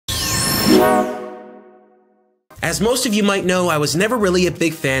As most of you might know, I was never really a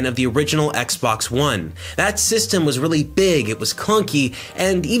big fan of the original Xbox One. That system was really big, it was clunky,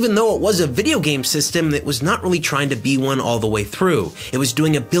 and even though it was a video game system, it was not really trying to be one all the way through. It was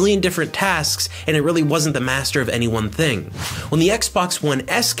doing a billion different tasks, and it really wasn't the master of any one thing. When the Xbox One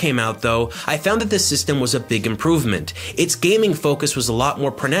S came out though, I found that this system was a big improvement. Its gaming focus was a lot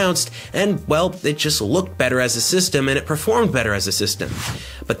more pronounced, and well, it just looked better as a system, and it performed better as a system.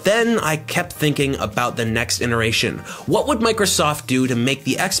 But then I kept thinking about the next iteration. What would Microsoft do to make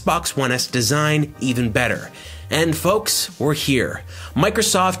the Xbox One S design even better? And folks, we're here.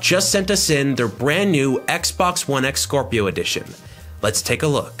 Microsoft just sent us in their brand new Xbox One X Scorpio Edition. Let's take a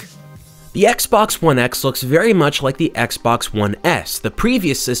look. The Xbox One X looks very much like the Xbox One S, the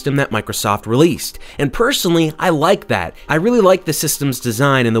previous system that Microsoft released. And personally, I like that. I really like the system's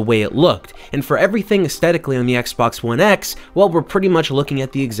design and the way it looked. And for everything aesthetically on the Xbox One X, well, we're pretty much looking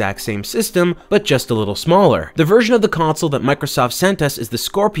at the exact same system, but just a little smaller. The version of the console that Microsoft sent us is the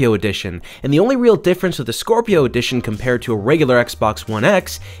Scorpio Edition, and the only real difference with the Scorpio Edition compared to a regular Xbox One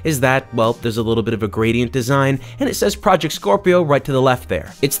X is that, well, there's a little bit of a gradient design, and it says Project Scorpio right to the left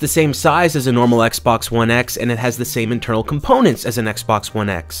there. It's the same size as a normal Xbox One X, and it has the same internal components as an Xbox One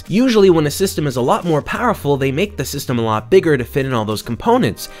X. Usually when a system is a lot more powerful, they make the system a lot bigger to fit in all those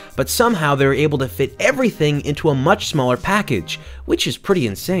components, but somehow they're able to fit everything into a much smaller package, which is pretty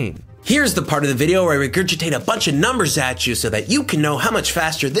insane. Here's the part of the video where I regurgitate a bunch of numbers at you so that you can know how much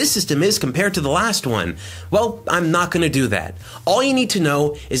faster this system is compared to the last one. Well, I'm not going to do that. All you need to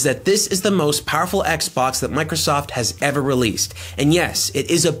know is that this is the most powerful Xbox that Microsoft has ever released. And yes,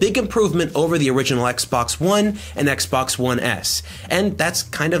 it is a big improvement over the original Xbox One and Xbox One S. And that's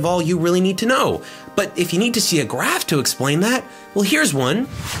kind of all you really need to know. But if you need to see a graph to explain that, well, here's one.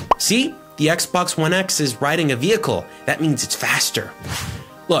 See? The Xbox One X is riding a vehicle. That means it's faster.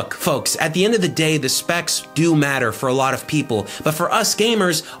 Look, folks, at the end of the day, the specs do matter for a lot of people, but for us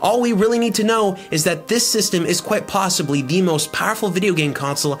gamers, all we really need to know is that this system is quite possibly the most powerful video game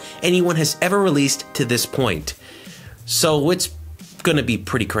console anyone has ever released to this point. So it's gonna be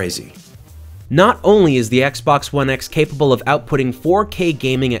pretty crazy. Not only is the Xbox One X capable of outputting 4K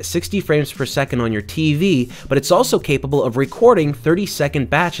gaming at 60 frames per second on your TV, but it's also capable of recording 30-second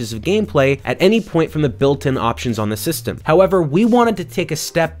batches of gameplay at any point from the built-in options on the system. However, we wanted to take a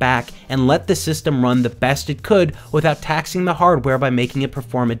step back and let the system run the best it could without taxing the hardware by making it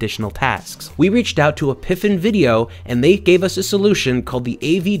perform additional tasks. We reached out to Epiphone Video, and they gave us a solution called the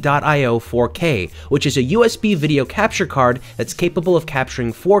AV.io 4K, which is a USB video capture card that's capable of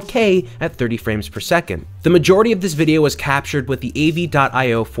capturing 4K at 30 frames per second. The majority of this video was captured with the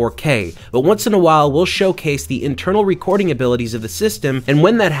AV.io 4K, but once in a while we'll showcase the internal recording abilities of the system, and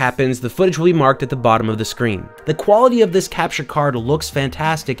when that happens, the footage will be marked at the bottom of the screen. The quality of this capture card looks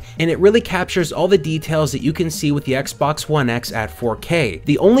fantastic, and it really captures all the details that you can see with the Xbox One X at 4K.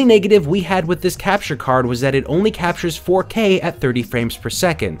 The only negative we had with this capture card was that it only captures 4K at 30 frames per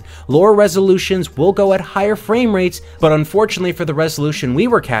second. Lower resolutions will go at higher frame rates, but unfortunately for the resolution we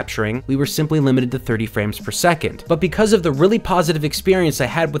were capturing, we were simply limited to 30 frames per second. But because of the really positive experience I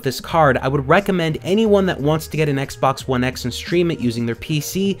had with this card, I would recommend anyone that wants to get an Xbox One X and stream it using their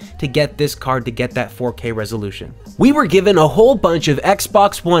PC to get this card to get that 4K resolution. We were given a whole bunch of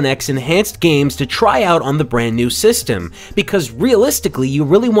Xbox One X enhanced games to try out on the brand new system, because realistically you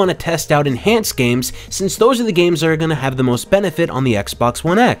really want to test out enhanced games since those are the games that are going to have the most benefit on the Xbox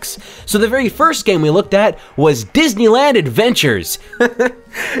One X. So the very first game we looked at was Disneyland Adventures.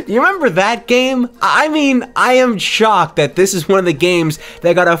 You remember that game? I mean, I am shocked that this is one of the games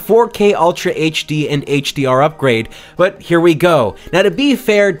that got a 4K Ultra HD and HDR upgrade, but here we go. Now to be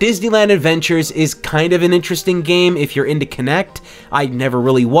fair, Disneyland Adventures is kind of an interesting game if you're into Kinect. I never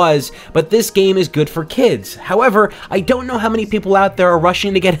really was, but this game is good for kids. However, I don't know how many people out there are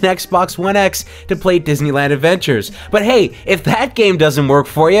rushing to get an Xbox One X to play Disneyland Adventures. But hey, if that game doesn't work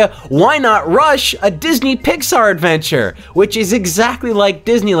for you, why not rush a Disney Pixar adventure, which is exactly like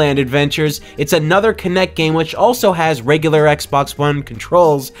Disneyland Adventures. It's another Kinect game which also has regular Xbox One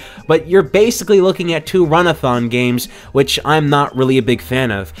controls, but you're basically looking at two run-a-thon games, which I'm not really a big fan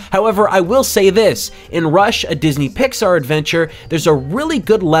of. However, I will say this, in Rush, a Disney Pixar adventure, there's a really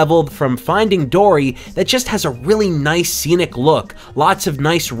good level from Finding Dory that just has a really nice scenic look, lots of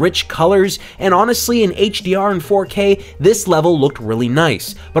nice rich colors, and honestly in HDR and 4K, this level looked really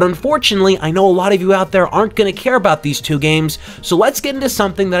nice. But unfortunately, I know a lot of you out there aren't going to care about these two games, so let's get into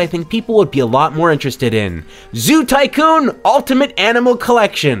something that I think people would be a lot more interested in. Zoo Tycoon Ultimate Animal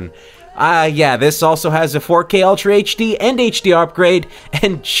Collection. Yeah, this also has a 4K Ultra HD and HDR upgrade,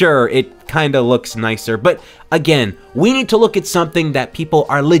 and sure, it kinda looks nicer, but again, we need to look at something that people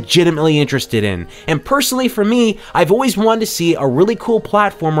are legitimately interested in. And personally for me, I've always wanted to see a really cool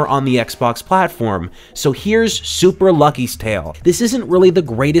platformer on the Xbox platform. So here's Super Lucky's Tale. This isn't really the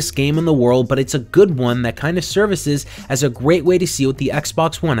greatest game in the world, but it's a good one that kind of services as a great way to see what the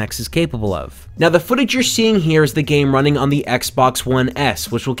Xbox One X is capable of. Now the footage you're seeing here is the game running on the Xbox One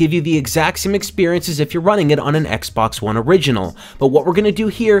S, which will give you the exact same experience as if you're running it on an Xbox One original. But what we're going to do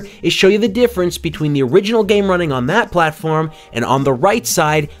here is show you the difference between the original game running on that platform and on the right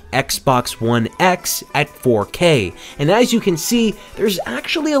side, Xbox One X at 4K. And as you can see, there's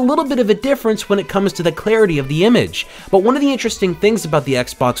actually a little bit of a difference when it comes to the clarity of the image. But one of the interesting things about the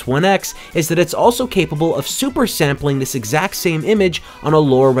Xbox One X is that it's also capable of super sampling this exact same image on a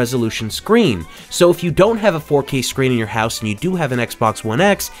lower resolution screen. So if you don't have a 4K screen in your house and you do have an Xbox One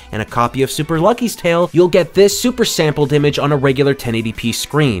X and a copy of Super Lucky's Tale, you'll get this super sampled image on a regular 1080p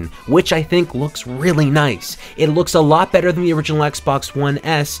screen, which I think looks really nice. It looks a lot better than the original Xbox One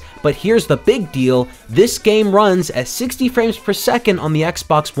S, but here's the big deal, this game runs at 60 frames per second on the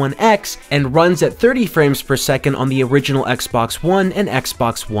Xbox One X and runs at 30 frames per second on the original Xbox One and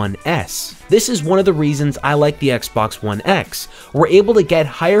Xbox One S. This is one of the reasons I like the Xbox One X. We're able to get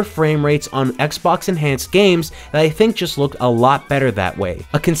higher frame rates on Xbox enhanced games that I think just look a lot better that way.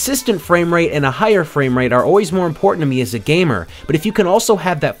 A consistent frame rate and a higher frame rate are always more important to me as a gamer, but if you can also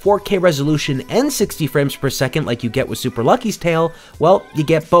have that 4K resolution and 60 frames per second like you get with Super Lucky's Tale, well, you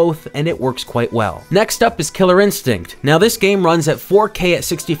get both and it works quite well. Next up is Killer Instinct. Now this game runs at 4K at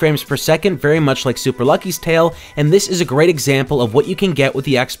 60 frames per second, very much like Super Lucky's Tale, and this is a great example of what you can get with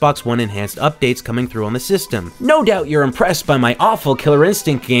the Xbox One enhanced updates coming through on the system. No doubt you're impressed by my awful Killer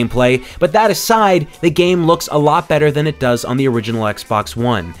Instinct gameplay, but that aside, the game looks a lot better than it does on the original Xbox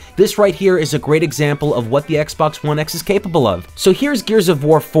One. This right here is a great example of what the Xbox One X is capable of. So here's Gears of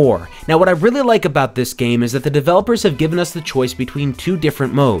War 4. Now what I really like about this game is that the developers have given us the choice between two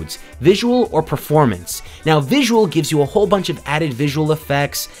different modes, visual or performance. Now visual gives you a whole bunch of added visual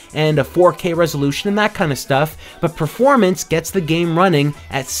effects and a 4K resolution and that kind of stuff, but performance gets the game running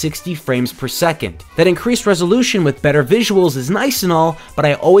at 60 frames per second. That increased resolution with better visuals is nice and all, but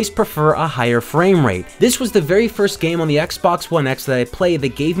I always prefer a higher frame rate. This was the very first game on the Xbox One X that I played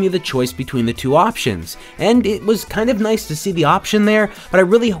that gave me the choice between the two options, and it was kind of nice to see the option there, but I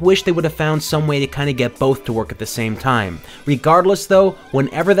really wish they would have found some way to kind of get both to work at the same time. Regardless though,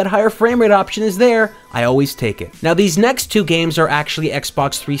 whenever that higher frame rate option is there, I always take it. Now these next two games are actually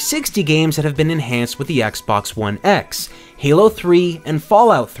Xbox 360 games that have been enhanced with the Xbox One X. Halo 3 and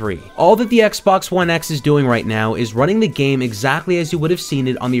Fallout 3. All that the Xbox One X is doing right now is running the game exactly as you would have seen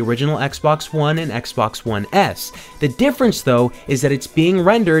it on the original Xbox One and Xbox One S. The difference though is that it's being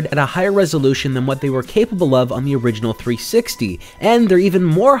rendered at a higher resolution than what they were capable of on the original 360, and they're even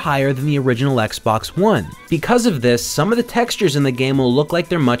more higher than the original Xbox One. Because of this, some of the textures in the game will look like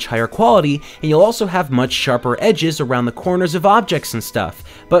they're much higher quality, and you'll also have much sharper edges around the corners of objects and stuff.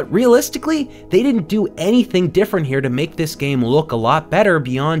 But realistically, they didn't do anything different here to make this game look a lot better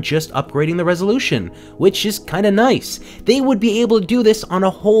beyond just upgrading the resolution, which is kinda nice. They would be able to do this on a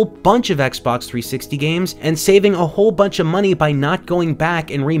whole bunch of Xbox 360 games and saving a whole bunch of money by not going back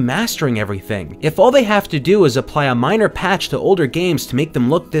and remastering everything. If all they have to do is apply a minor patch to older games to make them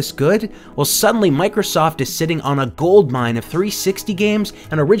look this good, well suddenly Microsoft is sitting on a gold mine of 360 games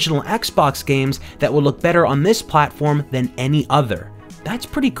and original Xbox games that will look better on this platform than any other. That's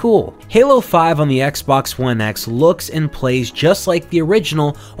pretty cool. Halo 5 on the Xbox One X looks and plays just like the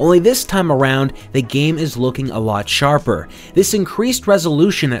original, only this time around, the game is looking a lot sharper. This increased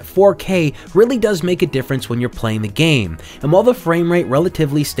resolution at 4K really does make a difference when you're playing the game, and while the frame rate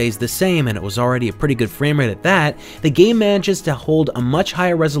relatively stays the same, and it was already a pretty good frame rate at that, the game manages to hold a much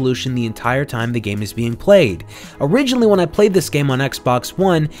higher resolution the entire time the game is being played. Originally when I played this game on Xbox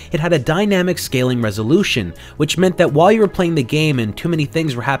One, it had a dynamic scaling resolution, which meant that while you were playing the game and too many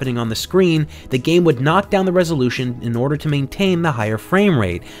things were happening on the screen, the game would knock down the resolution in order to maintain the higher frame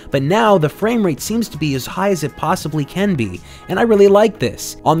rate. But now the frame rate seems to be as high as it possibly can be, and I really like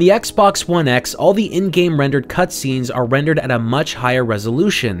this. On the Xbox One X, all the in-game rendered cutscenes are rendered at a much higher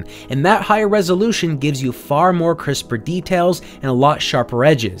resolution, and that higher resolution gives you far more crisper details and a lot sharper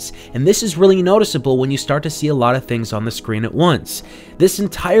edges, and this is really noticeable when you start to see a lot of things on the screen at once. This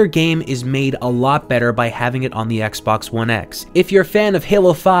entire game is made a lot better by having it on the Xbox One X. If you're a fan of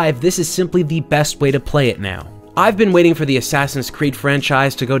Halo 5, this is simply the best way to play it now. I've been waiting for the Assassin's Creed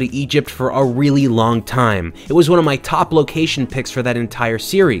franchise to go to Egypt for a really long time. It was one of my top location picks for that entire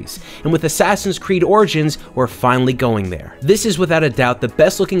series, and with Assassin's Creed Origins, we're finally going there. This is without a doubt the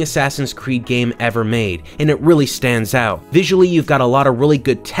best looking Assassin's Creed game ever made, and it really stands out. Visually, you've got a lot of really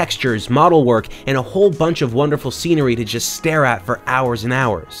good textures, model work, and a whole bunch of wonderful scenery to just stare at for hours and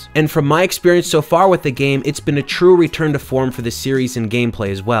hours. And from my experience so far with the game, it's been a true return to form for the series and gameplay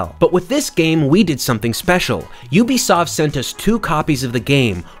as well. But with this game, we did something special. Ubisoft sent us 2 copies of the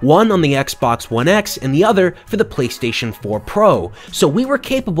game, one on the Xbox One X and the other for the PlayStation 4 Pro, so we were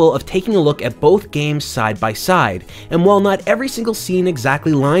capable of taking a look at both games side by side. And while not every single scene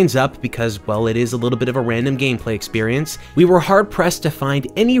exactly lines up because, well, it is a little bit of a random gameplay experience, we were hard pressed to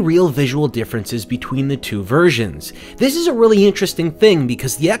find any real visual differences between the 2 versions. This is a really interesting thing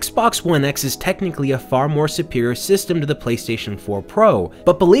because the Xbox One X is technically a far more superior system to the PlayStation 4 Pro,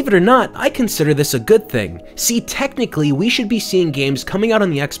 but believe it or not, I consider this a good thing. See, technically, we should be seeing games coming out on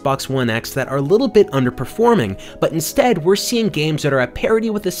the Xbox One X that are a little bit underperforming, but instead, we're seeing games that are at parity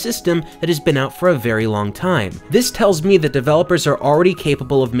with a system that has been out for a very long time. This tells me that developers are already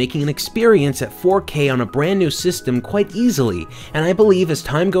capable of making an experience at 4K on a brand new system quite easily, and I believe as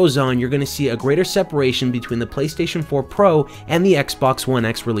time goes on, you're going to see a greater separation between the PlayStation 4 Pro and the Xbox One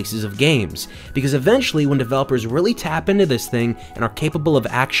X releases of games, because eventually, when developers really tap into this thing and are capable of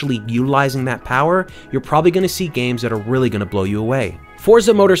actually utilizing that power, you're probably going to see games that are really going to blow you away.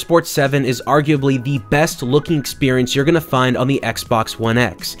 Forza Motorsport 7 is arguably the best looking experience you're going to find on the Xbox One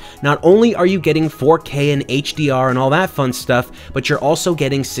X. Not only are you getting 4K and HDR and all that fun stuff, but you're also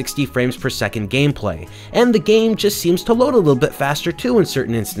getting 60 frames per second gameplay. And the game just seems to load a little bit faster too in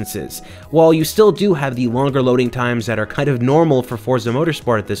certain instances. While you still do have the longer loading times that are kind of normal for Forza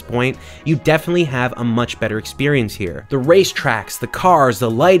Motorsport at this point, you definitely have a much better experience here. The racetracks, the cars, the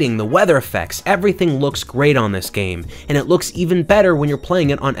lighting, the weather effects, everything looks great on this game, and it looks even better when you're playing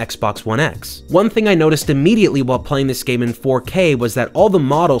it on Xbox One X. One thing I noticed immediately while playing this game in 4K was that all the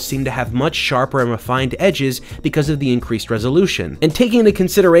models seem to have much sharper and refined edges because of the increased resolution. And taking into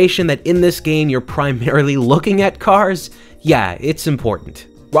consideration that in this game you're primarily looking at cars, yeah, it's important.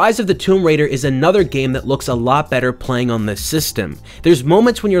 Rise of the Tomb Raider is another game that looks a lot better playing on this system. There's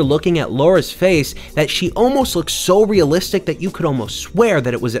moments when you're looking at Laura's face that she almost looks so realistic that you could almost swear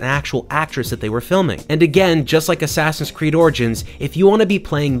that it was an actual actress that they were filming. And again, just like Assassin's Creed Origins, if you want to be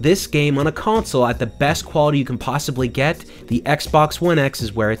playing this game on a console at the best quality you can possibly get, the Xbox One X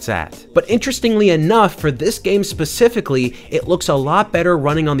is where it's at. But interestingly enough, for this game specifically, it looks a lot better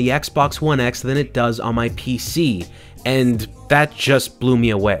running on the Xbox One X than it does on my PC. And that just blew me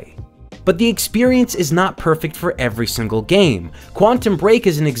away. But the experience is not perfect for every single game. Quantum Break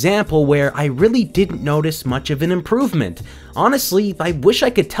is an example where I really didn't notice much of an improvement. Honestly, I wish I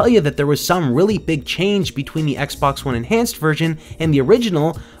could tell you that there was some really big change between the Xbox One Enhanced version and the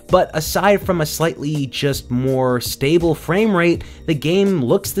original, but aside from a slightly just more stable frame rate, the game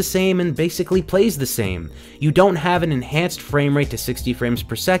looks the same and basically plays the same. You don't have an enhanced frame rate to 60 frames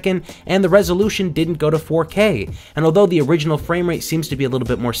per second, and the resolution didn't go to 4K. And although the original frame rate seems to be a little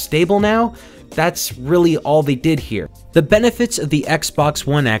bit more stable now, that's really all they did here. The benefits of the Xbox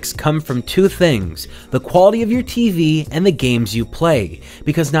One X come from 2 things: the quality of your TV and the games you play.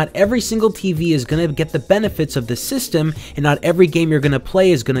 Because not every single TV is going to get the benefits of the system, and not every game you're going to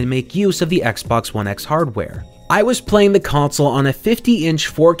play is going to make use of the Xbox One X hardware. I was playing the console on a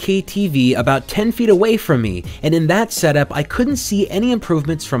 50-inch 4K TV about 10 feet away from me, and in that setup I couldn't see any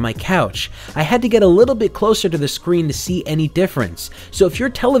improvements from my couch. I had to get a little bit closer to the screen to see any difference. So if your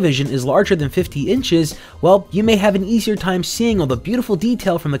television is larger than 50 inches, well, you may have an easier time seeing all the beautiful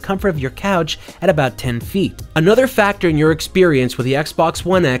detail from the comfort of your couch at about 10 feet. Another factor in your experience with the Xbox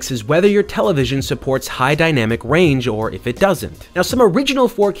One X is whether your television supports high dynamic range or if it doesn't. Now, some original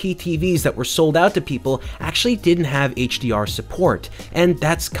 4K TVs that were sold out to people actually didn't have HDR support, and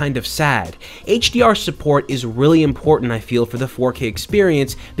that's kind of sad. HDR support is really important, I feel, for the 4K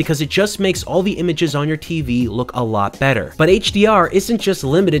experience because it just makes all the images on your TV look a lot better. But HDR isn't just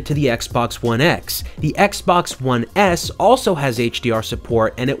limited to the Xbox One X. The Xbox One S also has HDR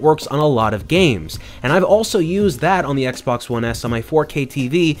support, and it works on a lot of games. And I've also used that on the Xbox One S on my 4K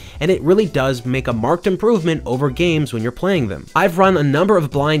TV, and it really does make a marked improvement over games when you're playing them. I've run a number of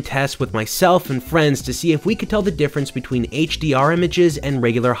blind tests with myself and friends to see if we could tell the difference between HDR images and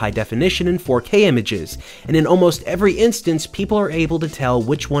regular high definition and 4K images, and in almost every instance people are able to tell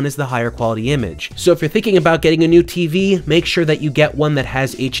which one is the higher quality image. So if you're thinking about getting a new TV, make sure that you get one that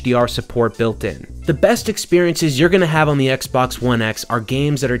has HDR support built in. The best experiences you're going to have on the Xbox One X are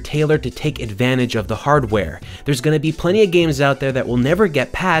games that are tailored to take advantage of the hardware. There's going to be plenty of games out there that will never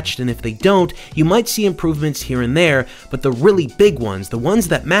get patched, and if they don't, you might see improvements here and there, but the really big ones, the ones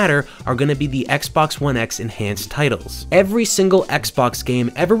that matter, are going to be the Xbox One X enhanced titles. Every single Xbox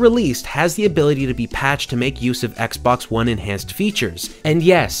game ever released has the ability to be patched to make use of Xbox One enhanced features. And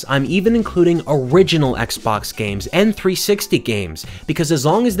yes, I'm even including original Xbox games and 360 games, because as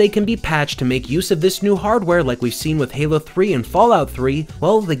long as they can be patched to make use of this new hardware like we've seen with Halo 3 and Fallout 3,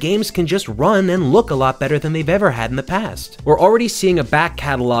 well, the games can just run and look a lot better than they've ever had in the past. We're already seeing a back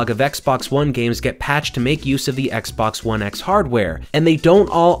catalog of Xbox One games get patched to make use of the Xbox One X hardware, and they don't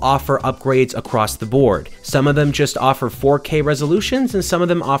all offer upgrades across the board. Some of them just offer 4K resolutions and some of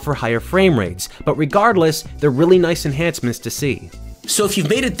them offer higher frame rates, but regardless, they're really nice enhancements to see. So if you've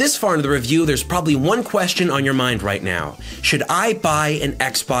made it this far into the review, there's probably one question on your mind right now. Should I buy an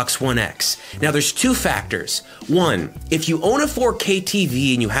Xbox One X? Now there's two factors. One, if you own a 4K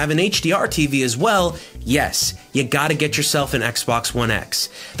TV and you have an HDR TV as well, yes, you gotta get yourself an Xbox One X.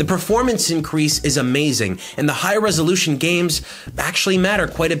 The performance increase is amazing, and the high resolution games actually matter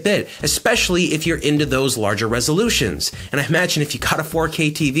quite a bit, especially if you're into those larger resolutions. And I imagine if you got a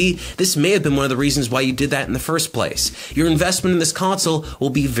 4K TV, this may have been one of the reasons why you did that in the first place. Your investment in this console will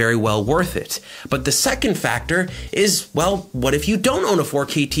be very well worth it. But the second factor is, well, what if you don't own a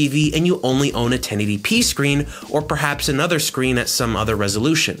 4K TV and you only own a 1080p screen, or perhaps another screen at some other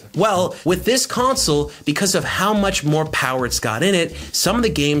resolution? Well, with this console, because of how much more power it's got in it, some of the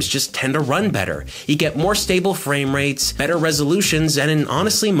games just tend to run better. You get more stable frame rates, better resolutions, and in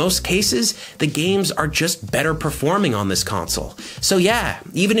honestly most cases, the games are just better performing on this console. So yeah,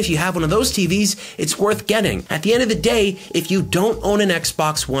 even if you have one of those TVs, it's worth getting. At the end of the day, if you don't own an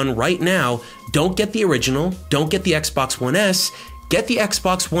Xbox One right now, don't get the original, don't get the Xbox One S, get the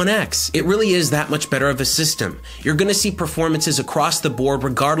Xbox One X. It really is that much better of a system. You're gonna see performances across the board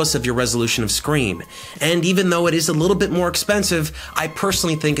regardless of your resolution of screen. And even though it is a little bit more expensive, I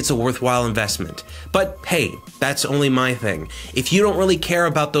personally think it's a worthwhile investment. But hey, that's only my thing. If you don't really care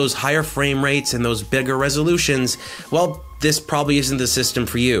about those higher frame rates and those bigger resolutions, well, this probably isn't the system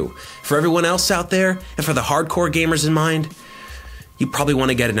for you. For everyone else out there, and for the hardcore gamers in mind, you probably want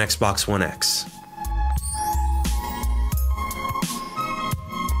to get an Xbox One X.